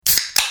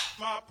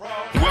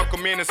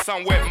Welcome into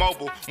Somewhat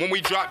Mobile. When we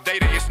drop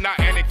data, it's not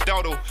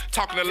anecdotal.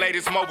 Talking the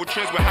latest mobile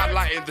trends, we're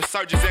highlighting the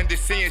surges and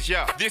descends,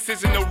 yeah. This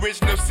is an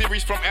original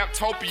series from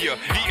Apptopia,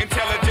 the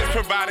intelligence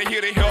provider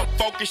here to help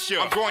focus you.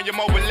 I'm growing your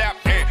mobile app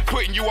and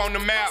putting you on the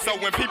map. So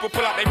when people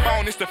pull out their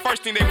phone, it's the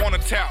first thing they want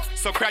to tap.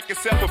 So crack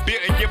yourself a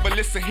bit and give a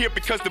listen here,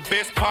 because the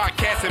best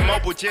podcast in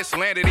mobile just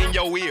landed in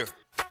your ear.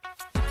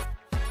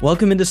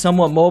 Welcome into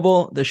Somewhat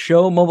Mobile, the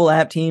show mobile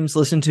app teams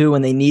listen to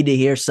when they need to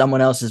hear someone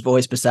else's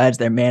voice besides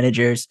their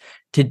managers.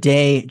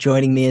 Today,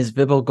 joining me is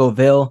Vipul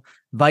Govil,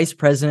 Vice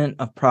President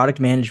of Product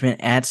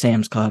Management at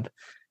Sam's Club.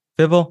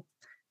 Vipul,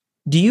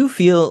 do you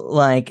feel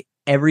like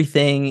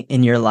everything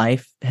in your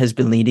life has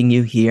been leading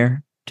you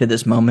here to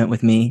this moment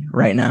with me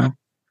right now?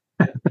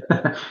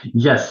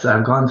 Yes,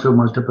 I've gone through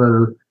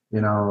multiple,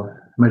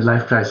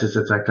 midlife crisis,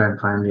 etc. And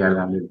finally I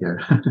landed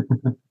here.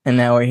 And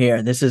now we're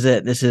here. This is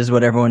it. This is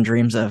what everyone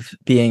dreams of,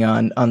 being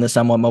on the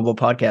Somewhat Mobile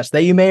podcast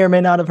that you may or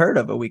may not have heard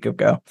of a week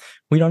ago.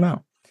 We don't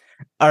know.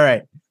 All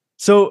right.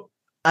 So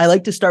I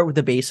like to start with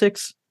the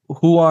basics.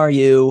 Who are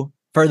you?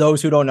 For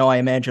those who don't know, I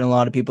imagine a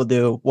lot of people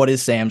do. What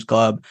is Sam's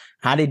Club?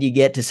 How did you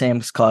get to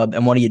Sam's Club?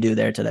 And what do you do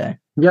there today?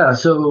 Yeah.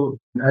 So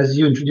as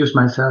you introduced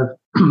myself,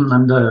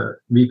 I'm the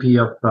VP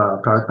of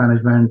Product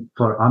Management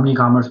for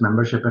OmniCommerce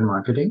Membership and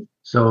Marketing.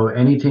 So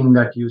anything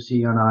that you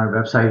see on our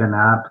website and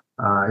app,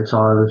 it's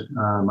all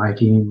my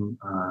team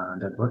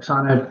that works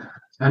on it.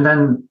 And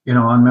then,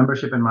 on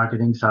membership and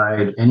marketing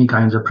side, any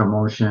kinds of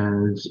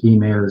promotions,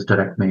 emails,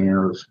 direct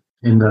mails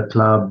in the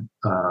club,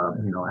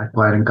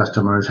 acquiring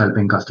customers,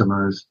 helping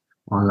customers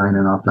online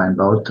and offline,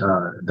 both.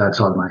 That's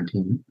all my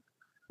team.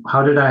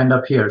 How did I end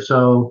up here?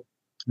 So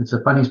it's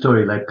a funny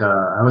story.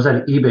 I was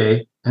at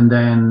eBay, and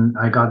then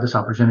I got this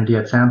opportunity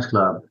at Sam's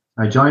Club.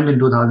 I joined in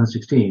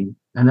 2016.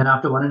 And then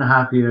after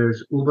 1.5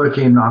 years, Uber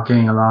came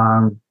knocking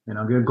along.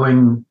 We're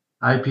going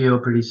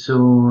IPO pretty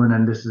soon,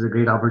 and this is a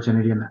great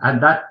opportunity. And at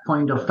that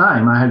point of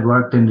time, I had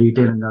worked in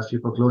retail industry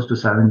for close to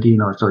 17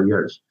 or so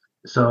years.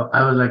 So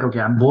I was like, okay,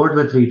 I'm bored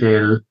with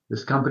retail.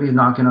 This company is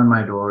knocking on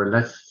my door.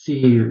 Let's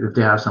see if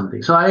they have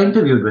something. So I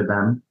interviewed with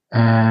them,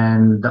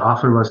 and the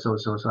offer was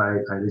so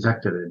I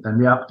rejected it.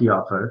 Then they upped the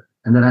offer,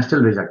 and then I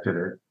still rejected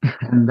it.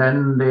 And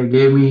then they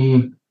gave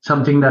me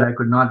something that I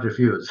could not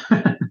refuse.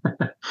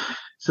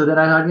 So then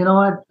I thought, you know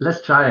what,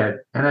 let's try it.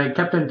 And I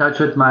kept in touch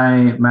with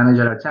my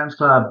manager at Sam's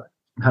Club.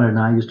 Her and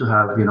I used to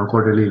have,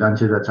 quarterly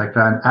lunches,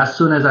 etc. And as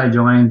soon as I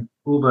joined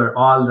Uber,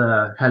 all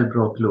the hell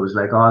broke loose,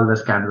 like all the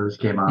scandals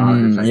came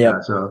out, etc. Yep.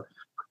 So,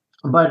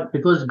 but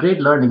it was great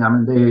learning. I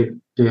mean,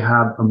 they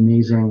have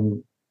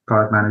amazing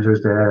product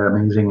managers there,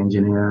 amazing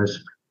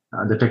engineers.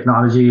 The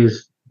technology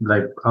is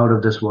like out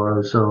of this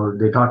world. So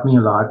they taught me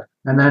a lot.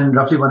 And then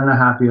roughly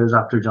 1.5 years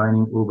after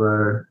joining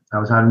Uber, I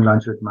was having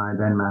lunch with my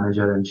then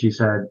manager, and she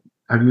said,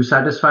 "Have you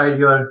satisfied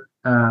your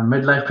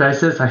midlife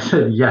crisis?" I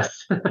said,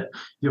 yes.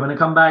 "You want to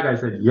come back?" I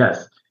said,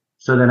 yes.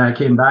 So then I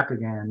came back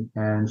again.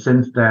 And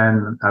since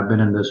then, I've been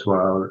in this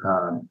world.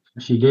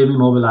 She gave me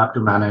mobile app to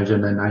manage.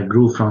 And then I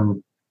grew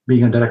from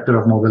being a director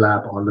of mobile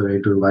app all the way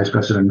to vice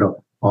president of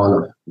all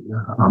of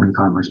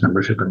OmniCommerce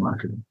Membership and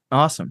Marketing.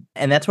 Awesome.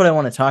 And that's what I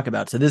want to talk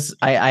about. So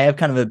I have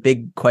kind of a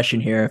big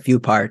question here, a few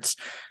parts.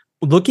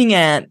 Looking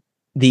at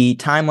the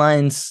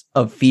timelines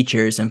of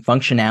features and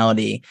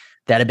functionality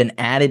that have been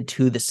added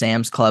to the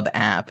Sam's Club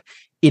app,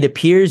 it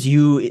appears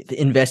you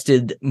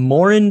invested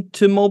more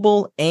into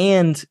mobile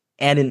and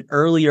at an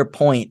earlier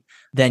point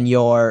than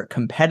your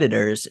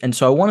competitors. And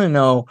so I want to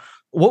know,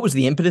 what was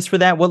the impetus for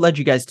that? What led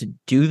you guys to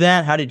do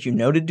that? How did you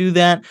know to do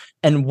that?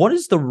 And what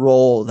is the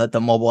role that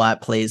the mobile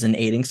app plays in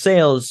aiding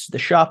sales, the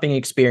shopping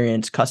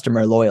experience,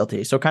 customer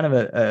loyalty? So kind of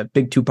a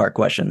big two-part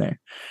question there.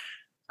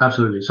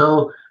 Absolutely.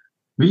 So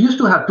we used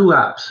to have two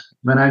apps.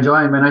 When I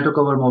took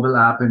over mobile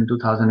app in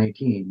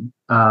 2018,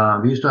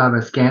 we used to have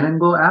a Scan and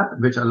Go app,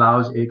 which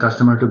allows a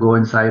customer to go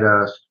inside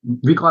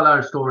we call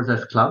our stores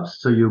as clubs.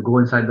 So you go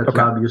inside the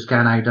club, you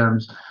scan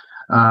items,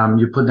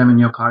 you put them in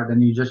your cart,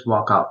 and you just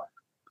walk out.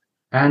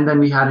 And then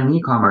we had an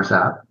e-commerce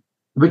app,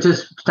 which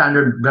is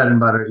standard bread and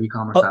butter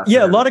e-commerce app.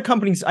 Yeah, a lot of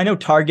companies, I know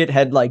Target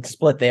had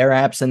split their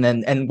apps and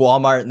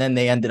Walmart, and then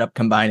they ended up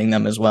combining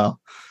them as well.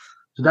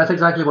 So that's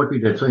exactly what we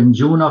did. So in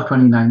June of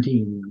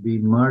 2019, we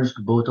merged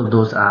both of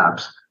those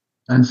apps.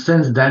 And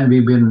since then,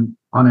 we've been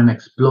on an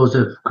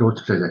explosive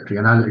growth trajectory.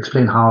 And I'll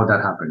explain how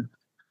that happened.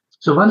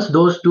 So once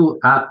those two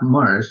apps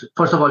merged,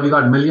 first of all, we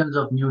got millions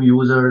of new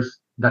users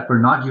that were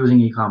not using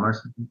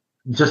e-commerce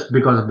just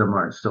because of the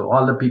merge. So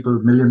all the people,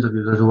 millions of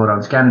users who were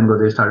on Scan and Go,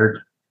 they started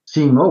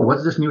seeing, oh,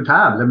 what's this new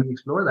tab? Let me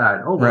explore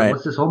that. Oh, right.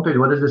 What's this homepage?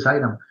 What is this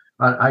item?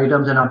 Our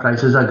items and our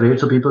prices are great.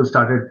 So people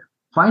started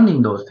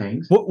finding those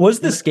things.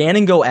 Was the Scan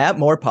and Go app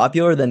more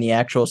popular than the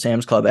actual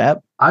Sam's Club app?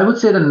 I would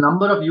say the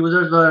number of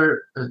users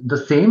were the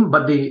same,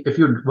 but if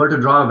you were to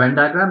draw a Venn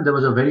diagram, there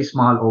was a very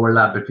small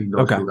overlap between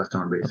those two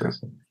customer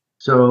bases. Okay.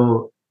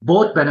 So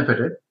both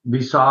benefited.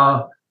 We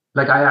saw,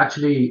 I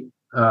actually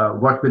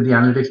worked with the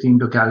analytics team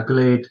to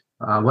calculate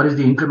what is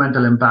the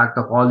incremental impact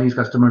of all these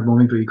customers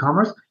moving to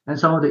e-commerce, and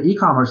some of the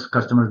e-commerce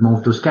customers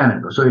moved to Scan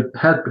and Go. So it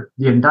helped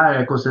the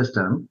entire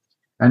ecosystem.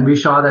 And we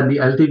saw that the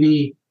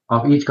LTV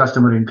of each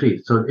customer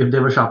increased. So if they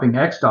were shopping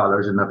X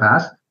dollars in the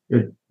past,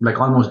 it like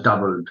almost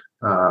doubled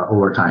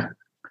over time.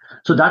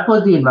 So that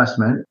was the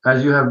investment.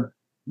 As you have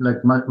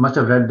must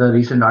have read the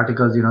recent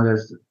articles,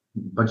 there's a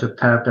bunch of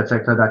theft,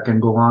 etc., that can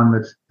go on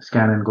with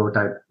Scan and Go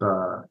type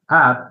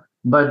app.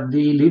 But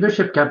the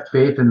leadership kept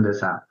faith in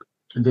this app.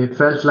 They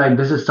felt like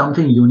this is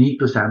something unique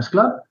to Sam's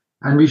Club,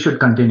 and we should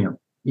continue,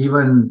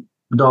 even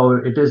though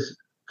it is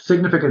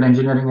significant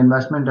engineering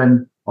investment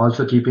and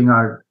also keeping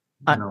our.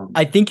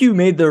 I think you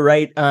made the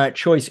right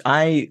choice.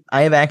 I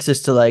have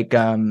access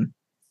to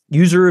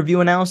user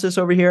review analysis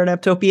over here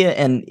at Apptopia,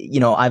 and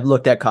I've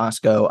looked at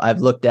Costco, I've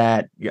looked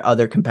at your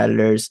other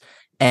competitors,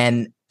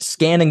 and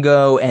Scan and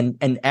Go,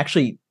 and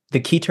actually the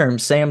key term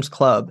Sam's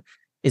Club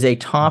is a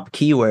top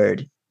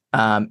keyword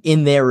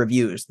in their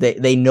reviews.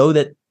 They know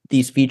that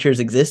these features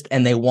exist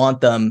and they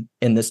want them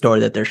in the store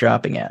that they're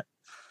shopping at.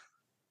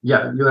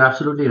 Yeah, you're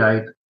absolutely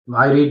right.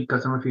 I read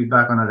customer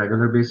feedback on a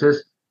regular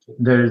basis.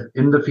 There's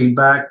in the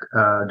feedback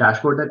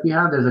dashboard that we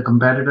have, there's a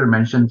competitor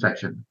mention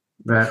section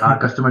where our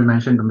customers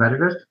mention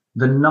competitors.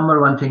 The number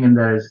one thing in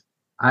there is,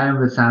 I am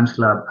with Sam's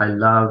Club. I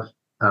love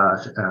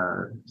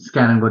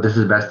Scan and Go. This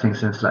is the best thing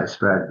since sliced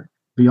bread.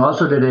 We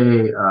also did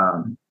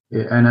an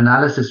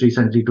analysis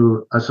recently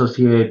to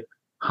associate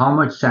how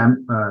much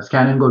Scan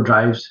and Go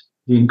drives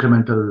the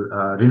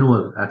incremental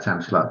renewal at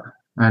Sam's Club.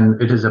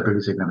 And it is a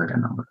pretty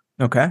significant number.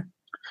 Okay.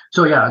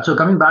 So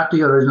coming back to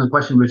your original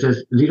question, which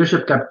is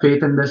leadership kept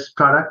faith in this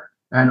product,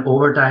 and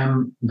over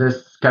time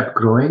this kept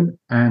growing.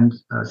 And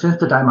since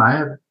the time I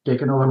have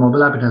taken over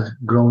mobile app, it has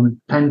grown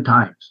 10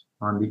 times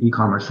on the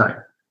e-commerce side.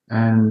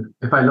 And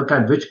if I look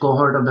at which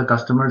cohort of the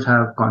customers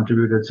have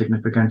contributed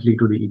significantly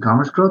to the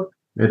e-commerce growth,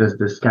 it is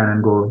this Scan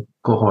and Go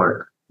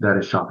cohort that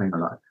is shopping a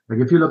lot. Like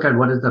if you look at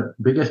what is the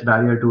biggest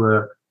barrier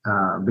to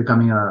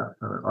becoming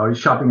or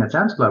shopping at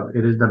Sam's Club,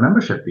 it is the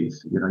membership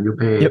fees. You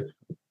pay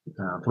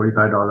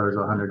 $45 or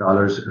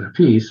 $100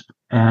 fees,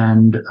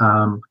 and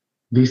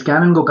these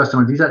Scan and Go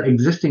customers, these are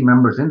existing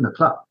members in the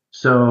club.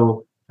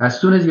 So as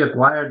soon as you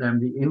acquire them,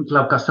 the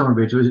in-club customer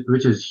base,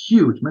 which is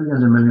huge,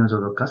 millions and millions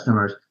of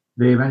customers,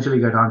 they eventually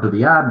get onto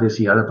the app, they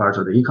see other parts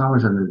of the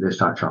e-commerce, and then they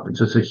start shopping.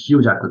 So it's a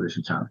huge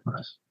acquisition channel for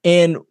us.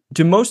 And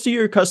do most of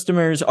your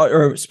customers,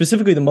 or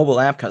specifically the mobile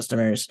app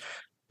customers,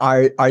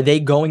 are they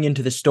going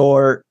into the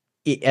store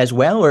as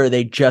well, or are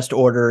they just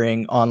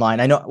ordering online?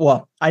 I know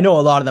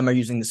a lot of them are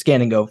using the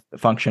Scan and Go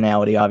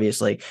functionality,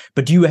 obviously,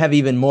 but do you have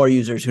even more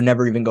users who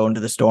never even go into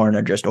the store and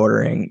are just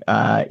ordering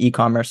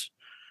e-commerce?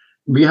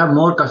 We have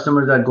more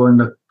customers that go in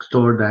the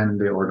store than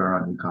they order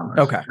on e-commerce.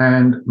 Okay.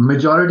 And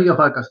majority of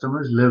our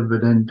customers live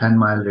within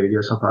 10-mile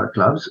radius of our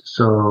clubs.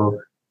 So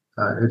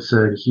it's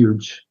a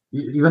huge,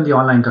 even the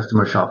online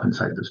customers shop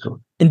inside the store.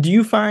 And do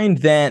you find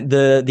that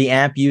the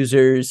app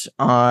users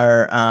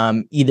are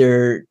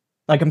either,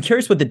 like, I'm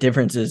curious what the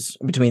difference is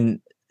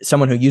between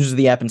someone who uses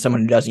the app and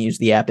someone who doesn't use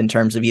the app in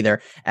terms of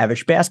either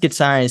average basket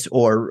size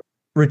or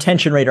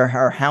retention rate, or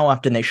how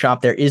often they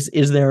shop there. Is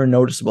there a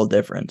noticeable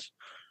difference?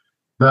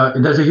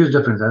 There's a huge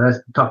difference. As I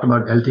talked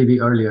about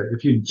LTV earlier,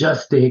 if you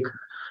just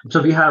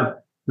so we have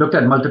looked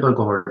at multiple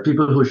cohorts,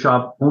 people who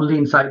shop only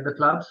inside the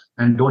clubs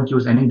and don't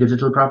use any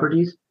digital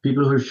properties,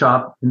 people who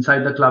shop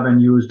inside the club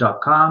and use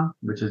 .com,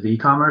 which is the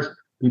e-commerce,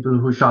 people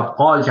who shop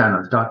all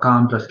channels,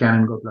 .com plus Scan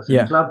and Go plus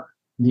in-club.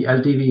 The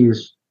LTV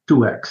is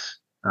 2x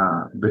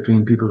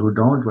between people who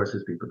don't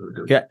versus people who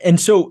do. Yeah.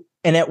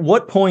 And at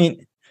what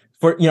point,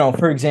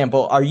 for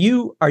example, are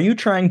you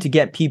trying to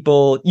get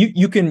people,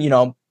 you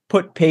can,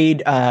 put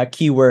paid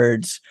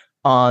keywords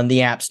on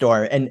the App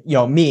Store, and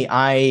me,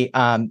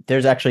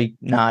 there's actually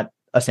not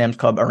a Sam's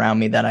Club around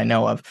me that I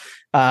know of,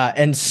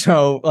 and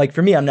so like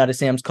for me, I'm not a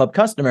Sam's Club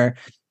customer,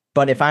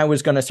 but if I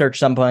was going to search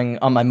something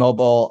on my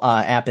mobile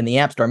app in the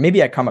App Store,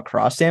 maybe I come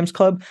across Sam's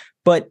Club.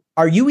 But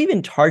are you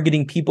even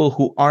targeting people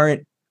who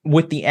aren't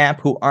with the app,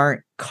 who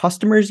aren't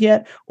customers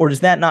yet, or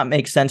does that not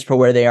make sense for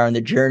where they are in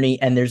the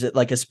journey? And there's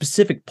like a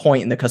specific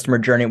point in the customer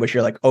journey which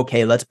you're like,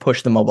 okay, let's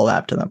push the mobile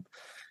app to them.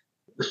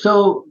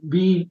 So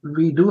we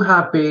do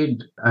have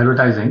paid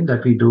advertising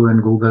that we do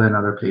in Google and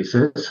other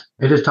places.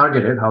 It is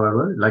targeted,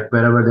 however, like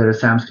wherever there is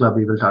Sam's Club,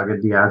 we will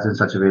target the ads in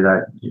such a way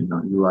that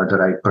you are the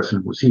right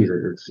person who sees it.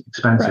 It's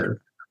expensive, right.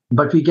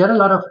 But we get a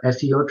lot of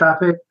SEO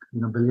traffic,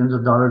 billions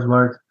of dollars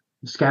worth.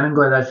 Scan and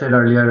Go, as I said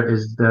earlier,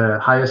 is the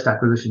highest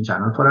acquisition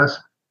channel for us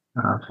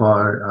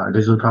for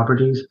digital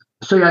properties.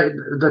 So yeah,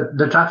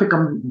 the traffic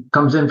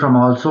comes in from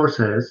all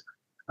sources.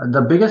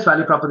 The biggest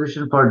value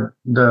proposition for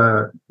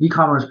the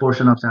e-commerce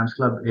portion of Sam's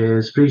Club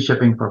is free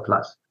shipping for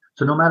Plus.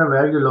 So no matter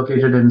where you're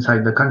located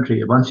inside the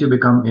country, once you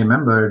become a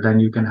member, then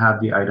you can have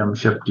the item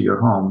shipped to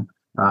your home.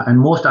 And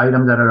most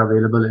items that are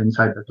available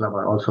inside the club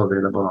are also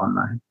available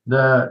online.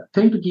 The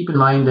thing to keep in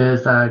mind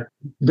is that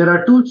there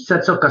are two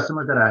sets of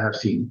customers that I have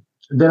seen.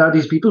 There are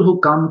these people who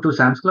come to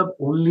Sam's Club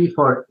only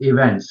for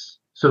events.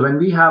 So when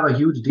we have a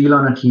huge deal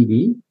on a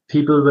TV,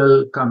 people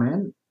will come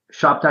in,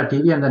 shop that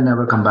TV, and then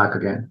never come back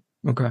again.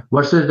 Okay.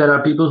 Versus there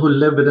are people who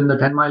live within the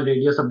 10-mile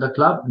radius of the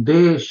club.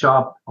 They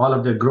shop all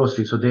of their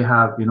groceries. So they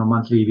have,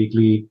 monthly,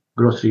 weekly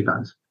grocery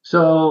runs.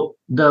 So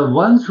the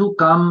ones who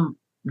come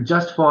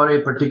just for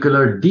a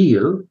particular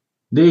deal,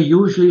 they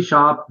usually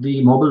shop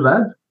the mobile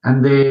web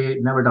and they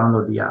never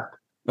download the app.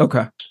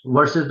 Okay.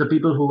 Versus the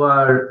people who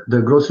are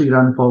the grocery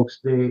run folks,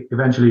 they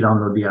eventually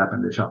download the app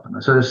and they shop on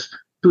it. So there's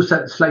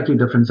slightly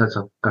different sets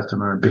of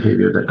customer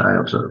behavior that I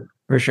observe.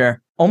 For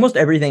sure. Almost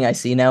everything I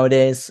see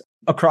nowadays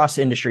across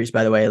industries,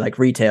 by the way, like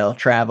retail,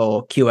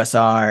 travel,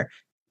 QSR,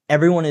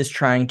 everyone is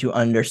trying to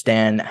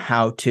understand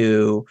how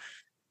to,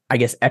 I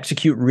guess,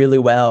 execute really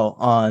well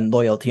on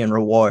loyalty and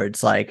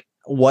rewards. Like,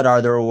 what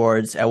are the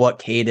rewards? At what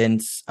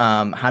cadence?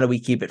 How do we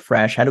keep it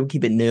fresh? How do we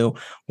keep it new?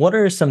 What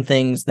are some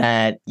things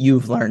that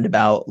you've learned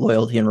about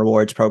loyalty and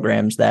rewards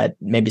programs that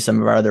maybe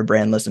some of our other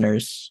brand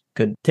listeners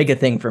could take a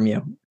thing from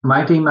you?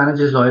 My team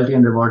manages loyalty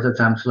and rewards at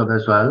Sam's Club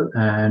as well.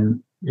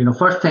 And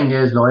first thing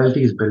is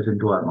loyalty is built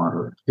into our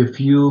model. If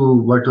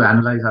you were to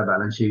analyze our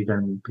balance sheet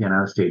and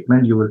P&L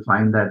statement, you will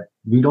find that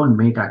we don't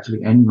make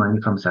actually any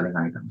money from selling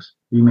items.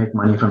 We make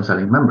money from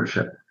selling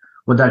membership.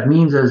 What that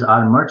means is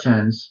our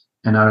merchants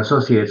and our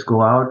associates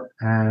go out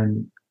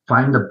and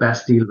find the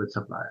best deal with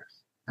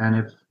suppliers. And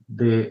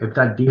if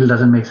that deal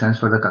doesn't make sense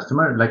for the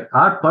customer, like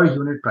our per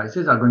unit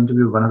prices are going to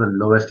be one of the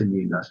lowest in the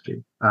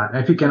industry.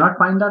 If you cannot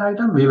find that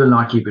item, we will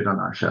not keep it on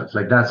our shelves.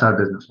 Like that's our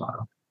business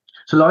model.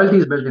 So loyalty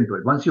is built into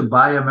it. Once you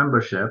buy a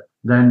membership,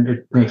 then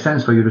it makes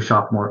sense for you to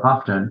shop more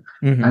often.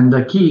 Mm-hmm. And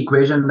the key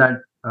equation that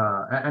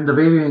and the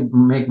way we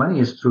make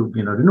money is through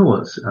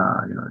renewals.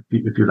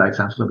 If you like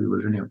Sam's Club, you will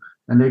renew.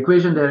 And the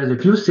equation there is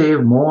if you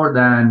save more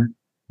than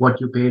what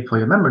you paid for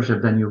your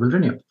membership, then you will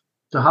renew.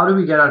 So how do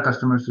we get our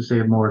customers to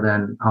save more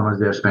than how much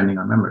they're spending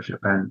on membership?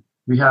 And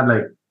we have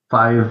like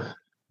 5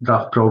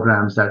 rough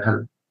programs that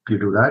help you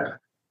do that.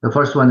 The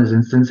first one is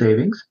instant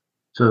savings.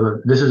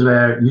 So this is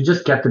where you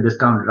just get the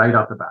discount right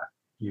off the bat.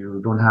 You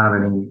don't have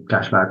any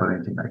cashback or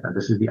anything like that.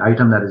 This is the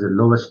item that is the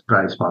lowest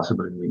price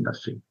possible in the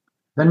industry.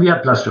 Then we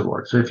have Plus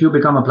Rewards. So if you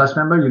become a Plus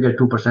member, you get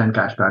 2%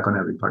 cashback on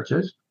every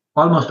purchase.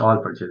 Almost all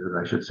purchases,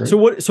 I should say.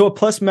 So a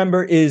Plus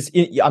member is,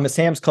 I'm a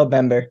Sam's Club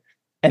member.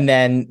 And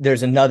then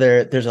there's a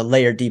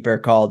layer deeper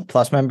called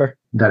Plus member.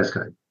 That is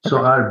correct. Okay.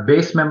 So our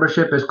base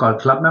membership is called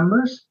Club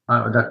members.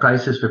 That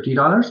price is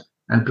 $50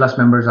 and Plus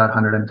members are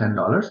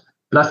 $110.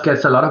 Plus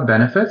gets a lot of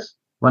benefits.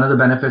 One of the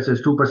benefits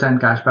is 2%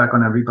 cashback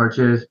on every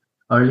purchase,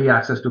 early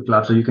access to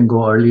club. So you can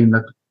go early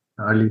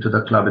to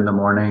the club in the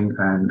morning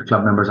and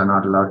club members are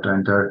not allowed to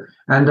enter.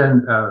 And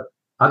then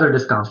other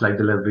discounts like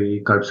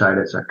delivery, curbside,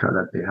 etc.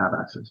 that they have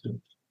access to.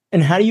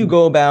 And how do you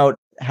go about,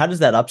 how does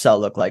that upsell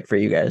look like for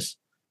you guys?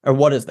 Or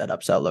what does that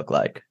upsell look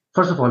like?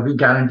 First of all, we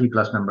guarantee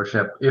Plus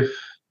membership.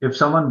 If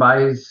someone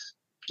buys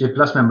a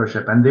Plus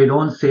membership and they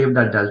don't save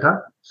that delta,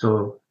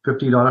 so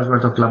 $50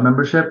 worth of club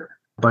membership,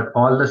 but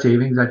all the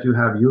savings that you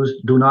have used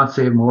do not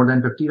save more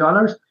than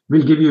 $50,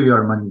 we'll give you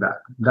your money back.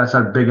 That's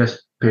our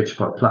biggest pitch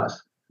for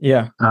Plus.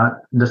 Yeah.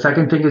 The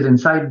second thing is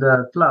inside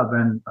the club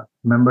when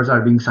members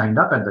are being signed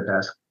up at the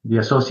desk, the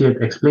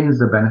associate explains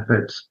the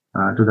benefits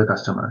to the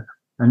customer.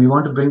 And we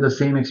want to bring the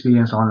same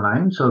experience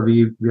online. So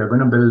we are going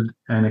to build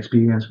an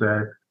experience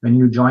where when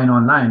you join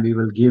online, we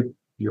will give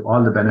you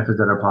all the benefits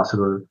that are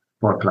possible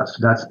for Plus.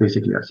 That's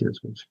basically our sales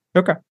pitch.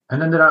 Okay.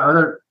 And then there are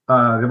other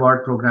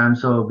reward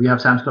programs. So we have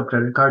Sam's Club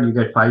credit card. You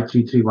get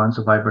 5-3-3-1,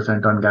 so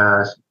 5% on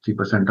gas,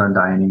 3% on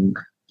dining,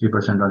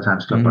 3% on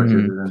Sam's Club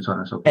purchases, and so on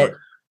and so forth.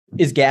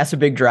 Is gas a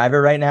big driver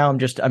right now? I'm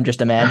just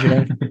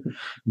imagining.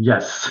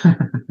 Yes.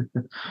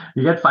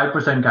 You get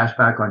 5% cash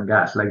back on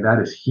gas. Like that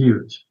is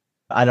huge.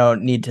 I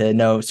don't need to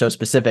know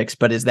specifics,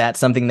 but is that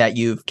something that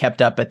you've kept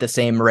up at the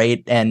same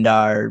rate and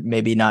are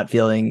maybe not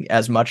feeling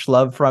as much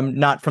love from,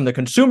 not from the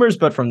consumers,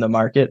 but from the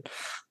market?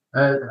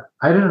 I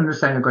didn't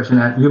understand the question.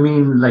 You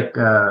mean like...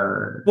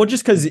 Well,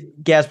 just because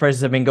gas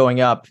prices have been going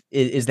up,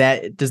 does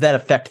that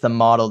affect the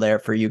model there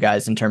for you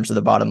guys in terms of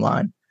the bottom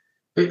line?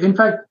 In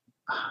fact,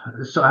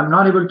 so I'm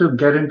not able to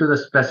get into the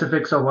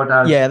specifics of what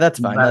our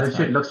balance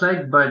sheet looks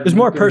like, but... There's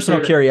more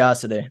personal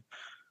curiosity.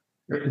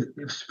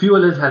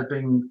 Fuel is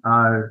helping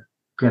our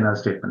P&L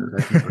statement.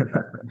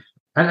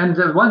 And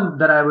the one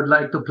that I would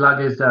like to plug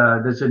is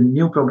there's a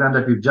new program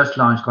that we've just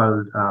launched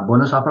called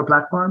Bonus Offer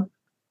Platform.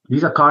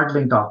 These are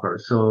card-linked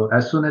offers. So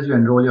as soon as you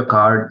enroll your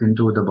card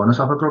into the Bonus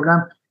Offer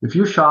program, if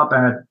you shop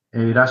at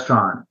a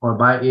restaurant or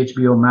buy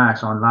HBO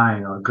Max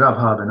online or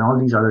Grubhub and all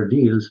these other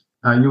deals,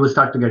 you will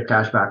start to get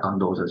cash back on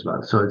those as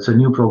well. So it's a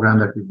new program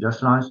that we've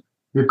just launched.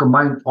 We've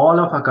combined all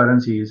of our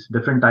currencies,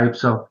 different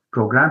types of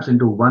programs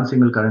into one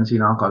single currency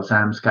now called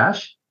Sam's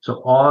Cash.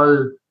 So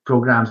all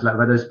programs, like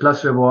whether it's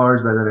Plus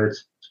Rewards, whether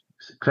it's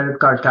credit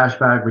card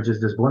cashback, which is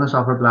this bonus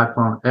offer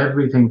platform,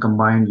 everything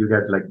combined, you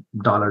get like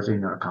dollars in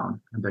your account.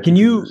 Can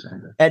you,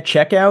 at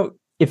checkout,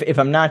 if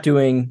I'm not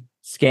doing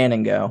scan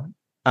and go,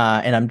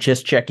 and I'm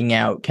just checking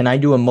out, can I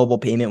do a mobile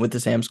payment with the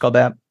Sam's Club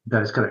app?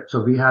 That is correct.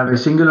 So we have a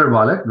singular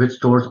wallet which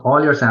stores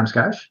all your Sam's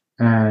Cash,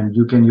 and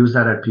you can use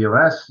that at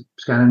POS,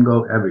 scan and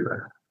go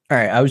everywhere. All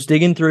right. I was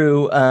digging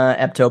through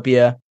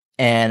Apptopia,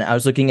 and I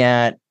was looking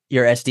at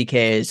your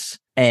SDKs.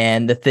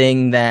 And the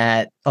thing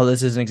that,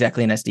 this isn't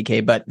exactly an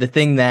SDK, but the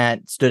thing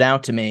that stood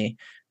out to me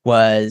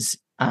was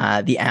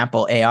the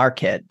Apple AR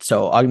kit,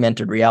 so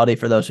augmented reality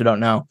for those who don't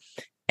know.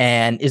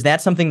 And is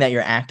that something that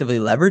you're actively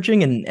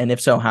leveraging? And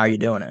if so, how are you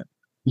doing it?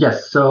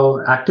 Yes,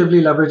 so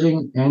actively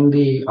leveraging in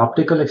the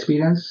optical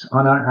experience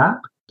on our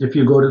app. If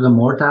you go to the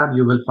More tab,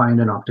 you will find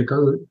an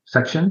optical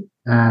section.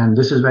 And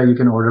this is where you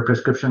can order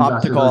prescription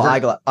optical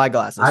glasses.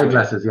 Eyeglasses.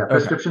 Eyeglasses, yeah. Okay.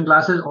 Prescription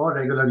glasses or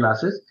regular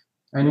glasses.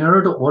 And in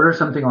order to order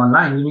something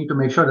online, you need to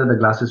make sure that the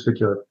glasses fit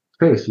your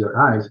face, your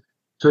eyes.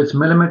 So it's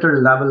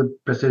millimeter level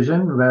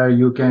precision where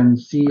you can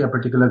see a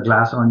particular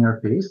glass on your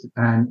face.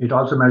 And it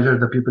also measures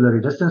the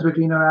pupillary distance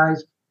between your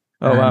eyes.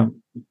 Oh, wow.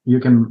 You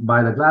can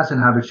buy the glass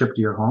and have it shipped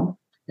to your home.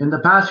 In the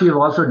past, we have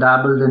also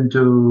dabbled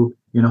into,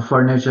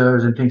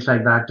 furnitures and things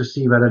like that to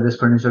see whether this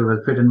furniture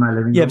will fit in my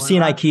living room. Yeah, I've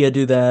seen IKEA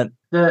do that.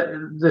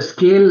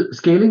 The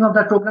scaling of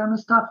that program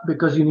is tough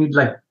because you need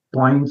like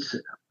points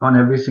on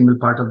every single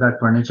part of that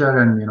furniture,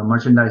 and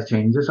merchandise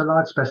changes a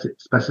lot,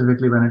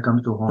 specifically when it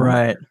comes to home.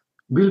 Right.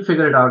 We'll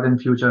figure it out in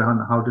future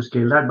on how to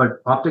scale that,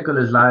 but optical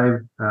is live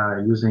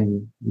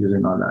using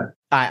all that.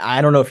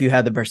 I don't know if you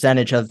have the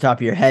percentage at the top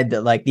of your head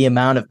that like the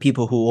amount of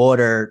people who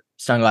order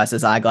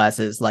sunglasses,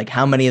 eyeglasses, like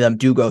how many of them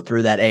do go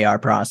through that AR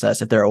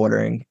process if they're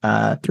ordering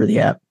through the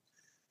app?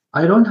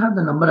 I don't have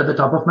the number at the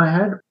top of my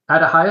head.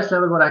 At a highest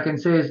level, what I can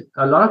say is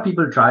a lot of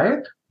people try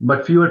it,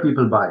 but fewer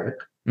people buy it.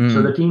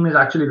 So the team is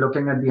actually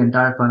looking at the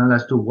entire funnel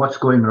as to what's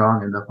going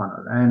wrong in the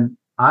funnel. And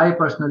I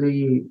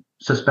personally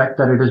suspect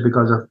that it is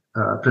because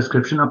of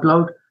prescription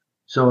upload.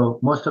 So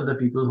most of the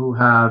people who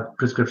have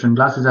prescription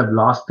glasses have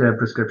lost their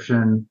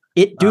prescription.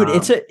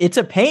 It's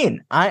a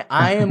pain. I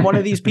am one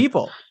of these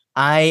people.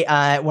 When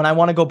I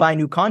want to go buy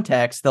new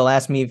contacts, they'll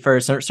ask me for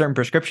certain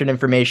prescription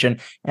information,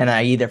 and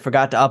I either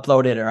forgot to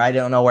upload it or I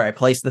don't know where I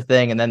placed the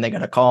thing, and then they got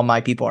to call my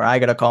people or I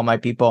got to call my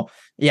people.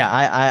 Yeah,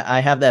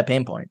 I have that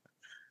pain point.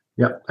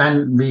 Yep,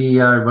 and we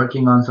are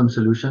working on some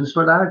solutions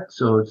for that.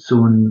 So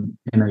soon,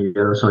 in a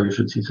year or so, you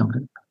should see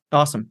something.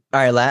 Awesome. All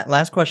right,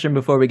 last question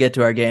before we get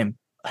to our game.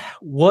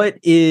 What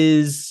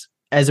is,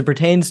 as it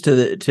pertains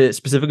to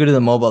specifically to the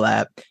mobile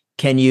app,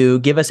 can you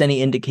give us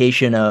any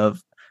indication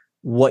of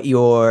what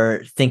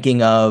you're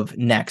thinking of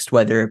next,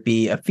 whether it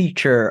be a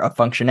feature, a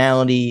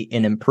functionality,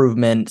 an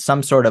improvement,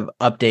 some sort of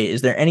update?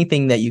 Is there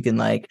anything that you can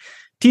like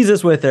tease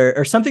us with,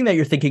 or something that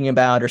you're thinking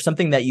about, or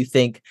something that you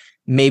think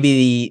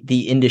maybe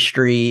the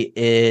industry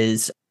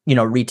is,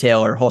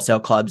 retail or wholesale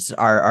clubs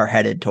are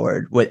headed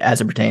toward as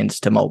it pertains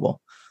to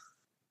mobile?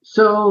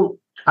 So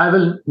I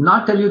will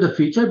not tell you the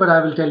feature, but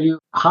I will tell you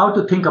how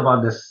to think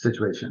about this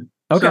situation.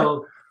 Okay.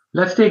 So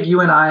let's take you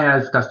and I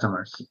as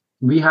customers.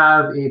 We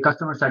have a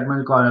customer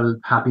segment called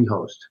Happy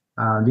Host.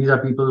 These are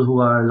people who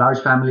are large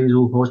families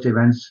who host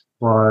events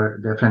for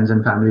their friends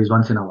and families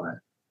once in a while.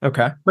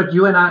 Okay. But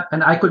you and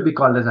I could be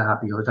called as a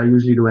happy host. I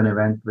usually do an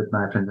event with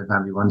my friends and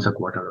family once a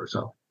quarter or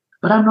so.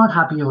 But I'm not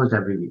happy host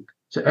every week.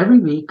 So every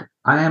week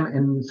I am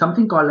in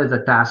something called as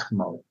a task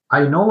mode.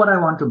 I know what I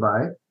want to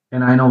buy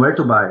and I know where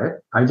to buy it.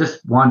 I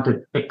just want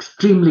it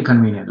extremely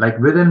convenient. Like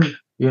within,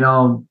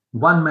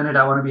 1 minute,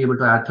 I want to be able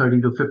to add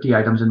 30 to 50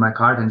 items in my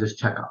cart and just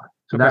check out.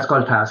 So that's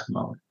called task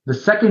mode. The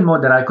second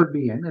mode that I could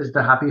be in is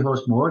the happy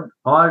host mode,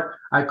 or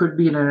I could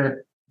be in a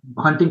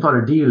hunting for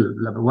a deal,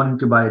 like wanting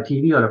to buy a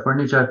TV or a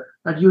furniture.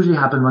 That usually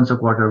happens once a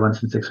quarter,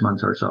 once in 6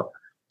 months or so.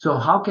 So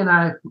how can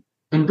I,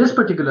 in this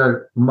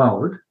particular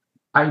mode,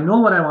 I know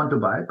what I want to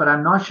buy, but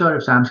I'm not sure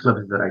if Sam's Club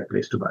is the right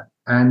place to buy.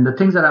 And the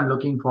things that I'm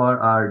looking for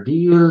are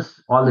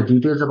deals, all the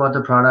details about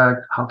the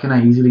product, how can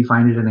I easily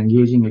find it an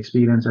engaging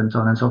experience, and so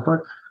on and so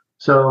forth.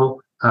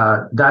 So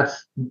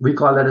we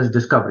call that as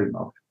discovery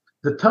mode.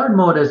 The third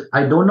mode is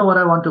I don't know what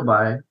I want to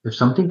buy. If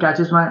something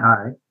catches my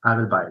eye, I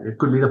will buy it. It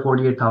could be the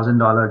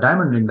 $48,000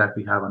 diamond ring that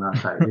we have on our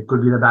site. It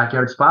could be the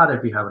backyard spa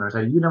that we have on our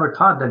site. You never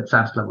thought that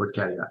Sam's Club would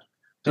carry that.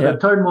 So The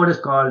third mode is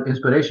called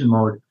inspiration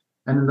mode.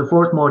 And then the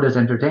fourth mode is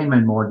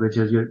entertainment mode, which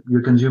is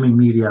you're consuming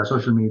media,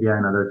 social media,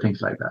 and other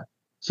things like that.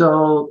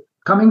 So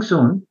coming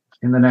soon,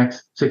 in the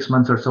next 6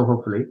 months or so,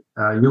 hopefully,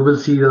 you will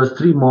see those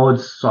three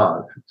modes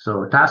solved.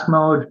 So task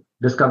mode,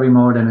 discovery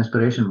mode, and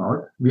inspiration mode.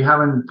 We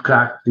haven't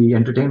cracked the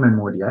entertainment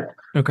mode yet.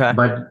 Okay.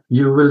 But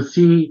you will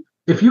see,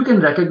 if you can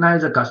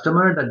recognize a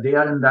customer that they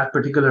are in that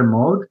particular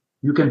mode,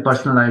 you can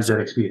personalize their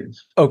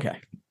experience.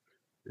 Okay.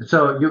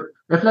 So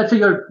if let's say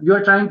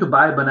you're trying to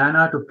buy a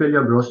banana to fill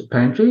your grocery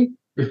pantry,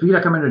 if we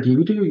recommend a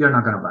TV to you, you're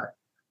not going to buy.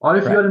 Or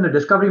if you're in the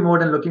discovery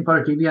mode and looking for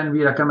a TV and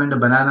we recommend a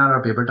banana or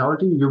a paper towel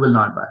to you, you will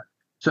not buy.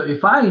 So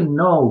if I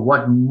know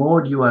what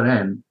mode you are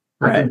in,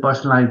 I can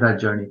personalize that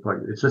journey for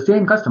you. It's the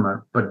same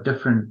customer, but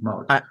different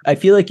mode. I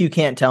feel like you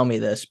can't tell me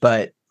this,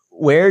 but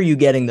where are you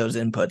getting those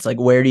inputs? Like,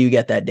 where do you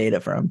get that data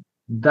from?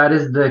 That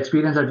is the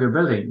experience that you're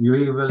building.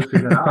 You will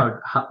figure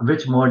out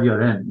which mode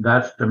you're in.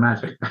 That's the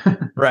magic.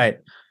 Right.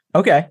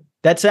 Okay.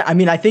 That's it. I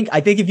mean, I think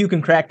if you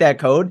can crack that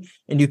code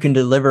and you can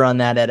deliver on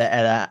that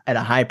at a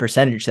high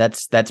percentage,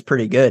 that's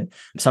pretty good.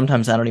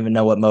 Sometimes I don't even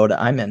know what mode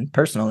I'm in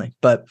personally,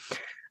 but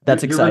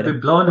that's exciting. You will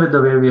be blown with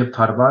the way we have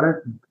thought about it,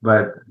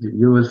 but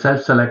you will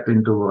self-select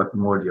into what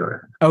mode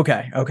you're in.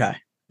 Okay.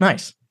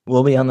 Nice.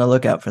 We'll be on the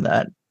lookout for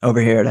that over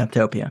here at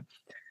Apptopia.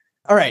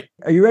 All right.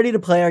 Are you ready to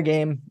play our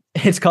game?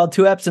 It's called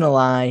Two Apps and a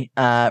Lie.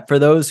 For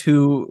those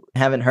who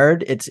haven't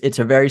heard, it's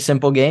a very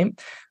simple game.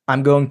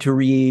 I'm going to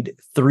read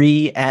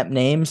 3 app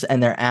names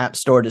and their app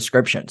store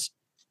descriptions.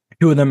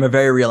 2 of them are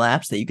very real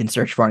apps that you can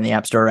search for in the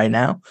App Store right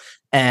now,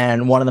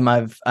 and one of them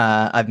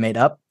I've made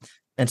up.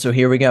 And so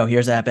here we go.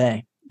 Here's App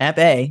A. App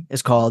A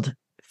is called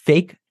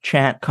Fake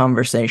Chat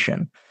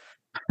Conversation.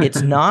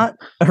 It's not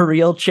a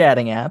real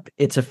chatting app.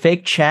 It's a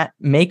fake chat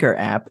maker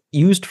app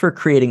used for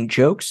creating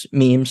jokes,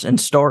 memes, and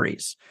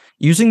stories.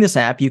 Using this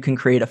app, you can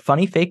create a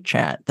funny fake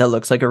chat that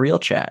looks like a real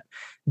chat.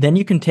 Then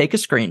you can take a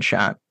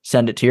screenshot,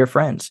 send it to your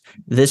friends.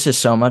 This is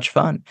so much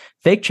fun.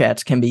 Fake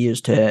chats can be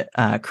used to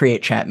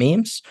create chat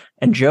memes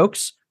and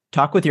jokes,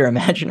 talk with your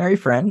imaginary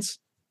friends,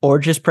 or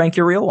just prank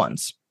your real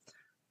ones.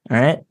 All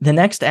right. The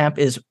next app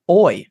is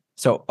Oi.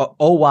 So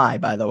OY,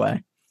 by the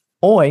way.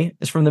 Oi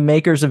is from the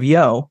makers of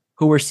Yo,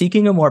 who were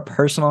seeking a more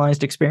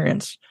personalized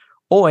experience.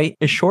 Oi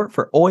is short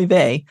for Oy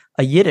vey,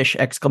 a Yiddish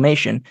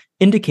exclamation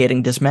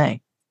indicating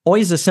dismay. Oi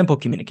is a simple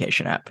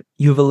communication app.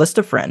 You have a list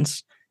of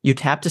friends. You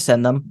tap to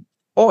send them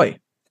Oi.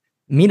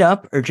 Meet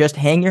up or just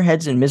hang your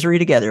heads in misery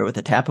together with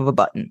a tap of a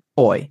button.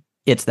 Oi.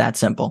 It's that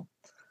simple.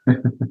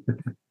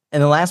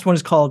 And the last one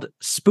is called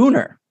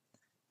Spooner.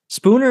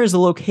 Spooner is a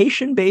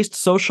location-based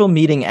social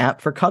meeting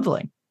app for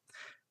cuddling.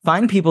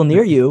 Find people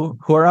near you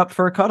who are up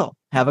for a cuddle.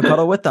 Have a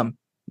cuddle with them.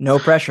 No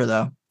pressure,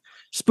 though.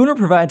 Spooner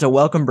provides a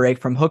welcome break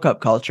from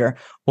hookup culture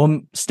while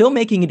still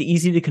making it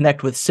easy to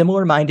connect with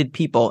similar-minded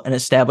people and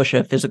establish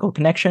a physical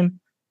connection.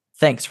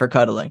 Thanks for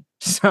cuddling.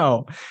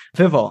 So,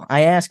 Fipple,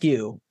 I ask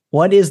you,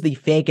 what is the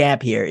fake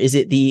app here? Is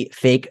it the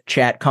fake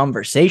chat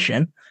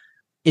conversation?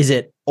 Is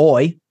it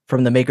Oi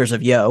from the makers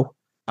of Yo?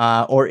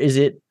 Or is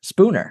it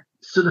Spooner?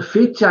 So the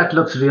fake chat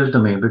looks real to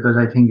me because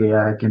I think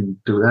AI can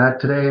do that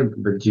today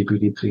with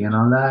GPT-3 and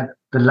all that.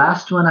 The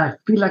last one, I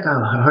feel like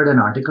I heard an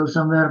article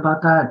somewhere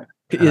about that.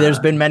 There's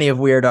been many of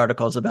weird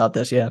articles about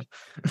this, yeah.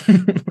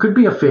 Could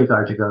be a fake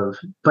article,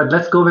 but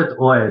let's go with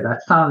Oi.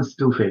 That sounds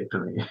too fake to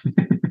me.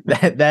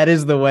 That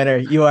is the winner.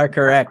 You are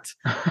correct.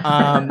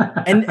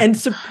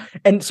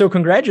 And so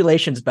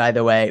congratulations, by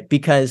the way,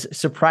 because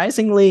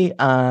surprisingly,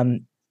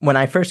 when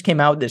I first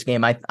came out with this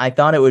game, I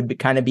thought it would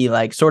kind of be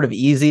like sort of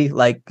easy,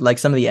 like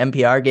some of the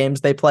NPR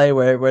games they play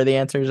where the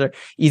answers are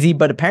easy.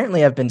 But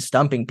apparently, I've been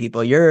stumping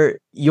people. You're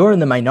in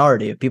the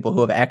minority of people who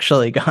have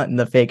actually gotten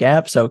the fake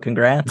app. So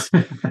congrats.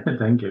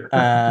 Thank you.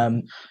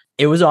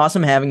 It was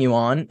awesome having you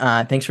on.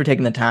 Thanks for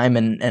taking the time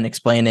and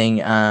explaining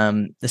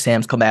the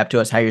Sam's Club app to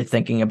us, how you're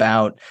thinking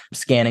about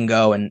Scan and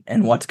Go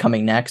and what's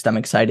coming next. I'm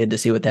excited to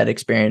see what that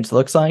experience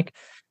looks like.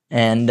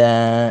 And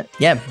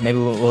yeah, maybe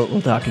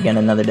we'll talk again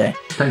another day.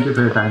 Thank you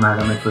for your time,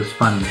 Adam. It was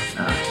fun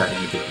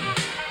chatting with you.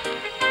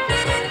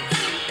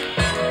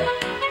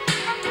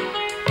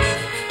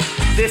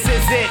 This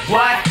is it,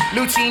 what?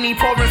 Lucini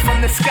pouring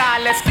from the sky,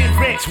 let's get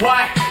rich,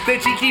 what? The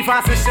Jiki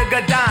finds the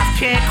sugar dimes,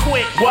 can't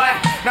quit, what?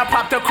 Now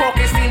pop the cork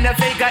and steam the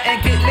Vega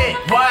and get lit,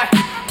 what?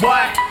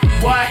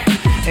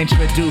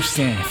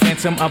 Introducing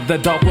Phantom of the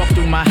Dark, walk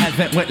through my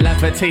heaven with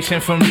levitation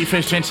from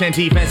reefers, drenching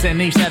defense and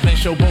E7,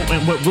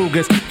 showboating with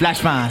Rugers, flash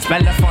vines,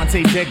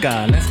 Belafonte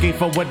digger. Let's skate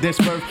forward this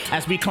birth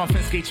as we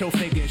confiscate your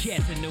figures.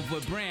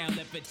 Casanova Brown,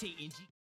 levitating.